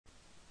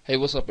Hey,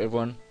 what's up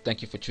everyone?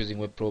 Thank you for choosing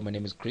WebPro. My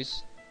name is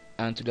Chris,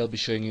 and today I'll be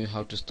showing you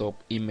how to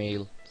stop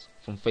emails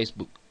from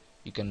Facebook.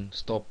 You can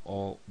stop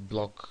or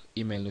block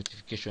email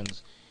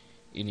notifications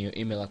in your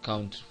email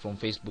account from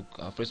Facebook.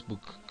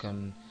 Facebook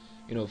can,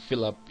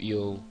 fill up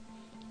your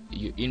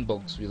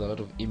inbox with a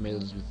lot of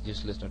emails with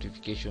useless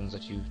notifications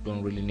that you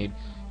don't really need.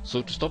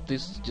 So to stop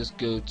this, just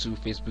go to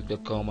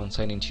facebook.com and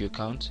sign into your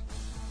account.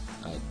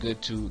 Go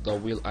to the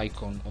wheel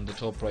icon on the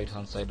top right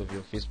hand side of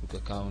your Facebook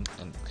account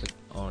and click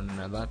on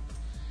that.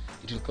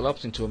 It will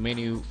collapse into a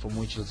menu from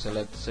which you'll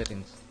select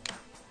settings.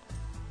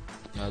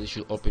 Now this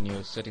will open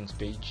your settings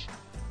page,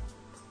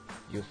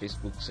 your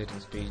Facebook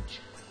settings page.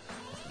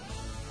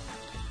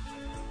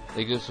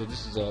 There you go. So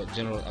this is a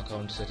general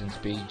account settings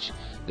page.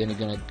 Then you're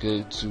gonna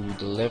go to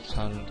the left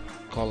hand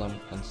column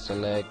and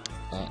select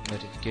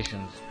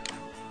notifications.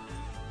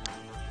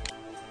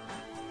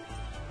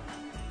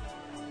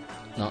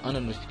 Now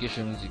under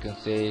notifications, you can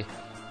say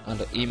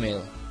under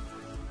email,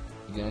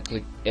 you're gonna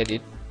click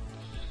edit,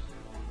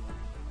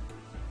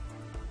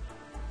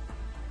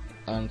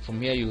 and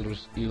from here you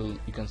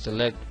can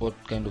select what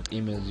kind of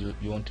emails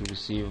you want to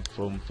receive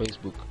from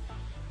Facebook.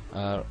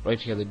 Right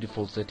here the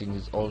default setting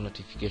is all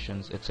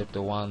notifications except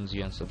the ones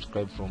you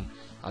unsubscribe from.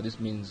 This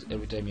means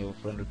every time you have a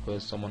friend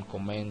request, someone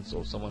comments,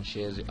 or someone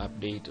shares your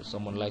update, or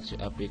someone likes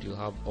your update, you'll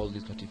have all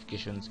these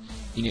notifications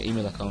in your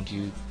email account.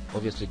 You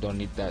obviously don't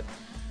need that.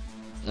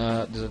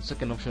 There's a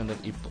second option, that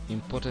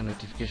important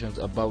notifications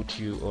about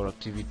you or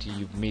activity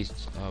you've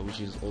missed,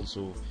 which is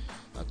also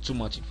too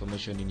much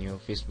information in your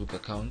Facebook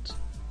account,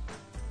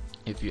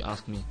 if you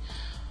ask me.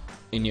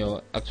 In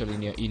your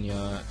email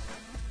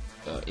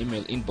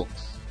inbox,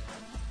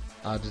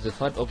 there's a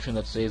third option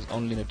that says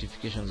only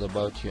notifications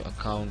about your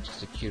account,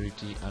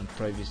 security and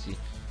privacy,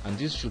 and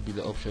this should be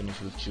the option you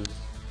should choose,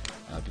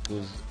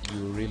 because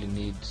you really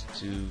need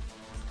to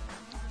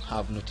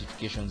have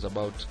notifications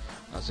about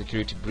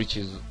security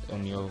breaches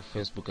on your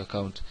Facebook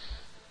account.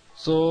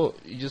 So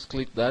you just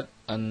click that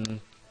and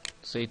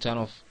say turn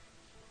off,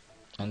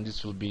 and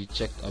this will be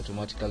checked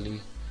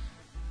automatically,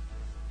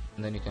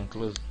 and then you can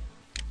close.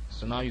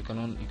 So now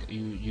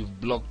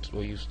you've blocked,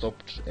 or you've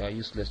stopped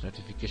useless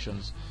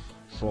notifications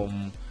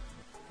from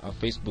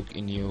Facebook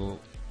in your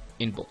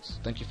inbox.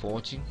 Thank you for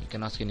watching. You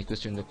can ask any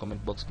question in the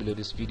comment box below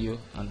this video,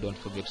 and don't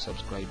forget to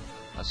subscribe.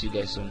 I'll see you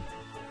guys soon.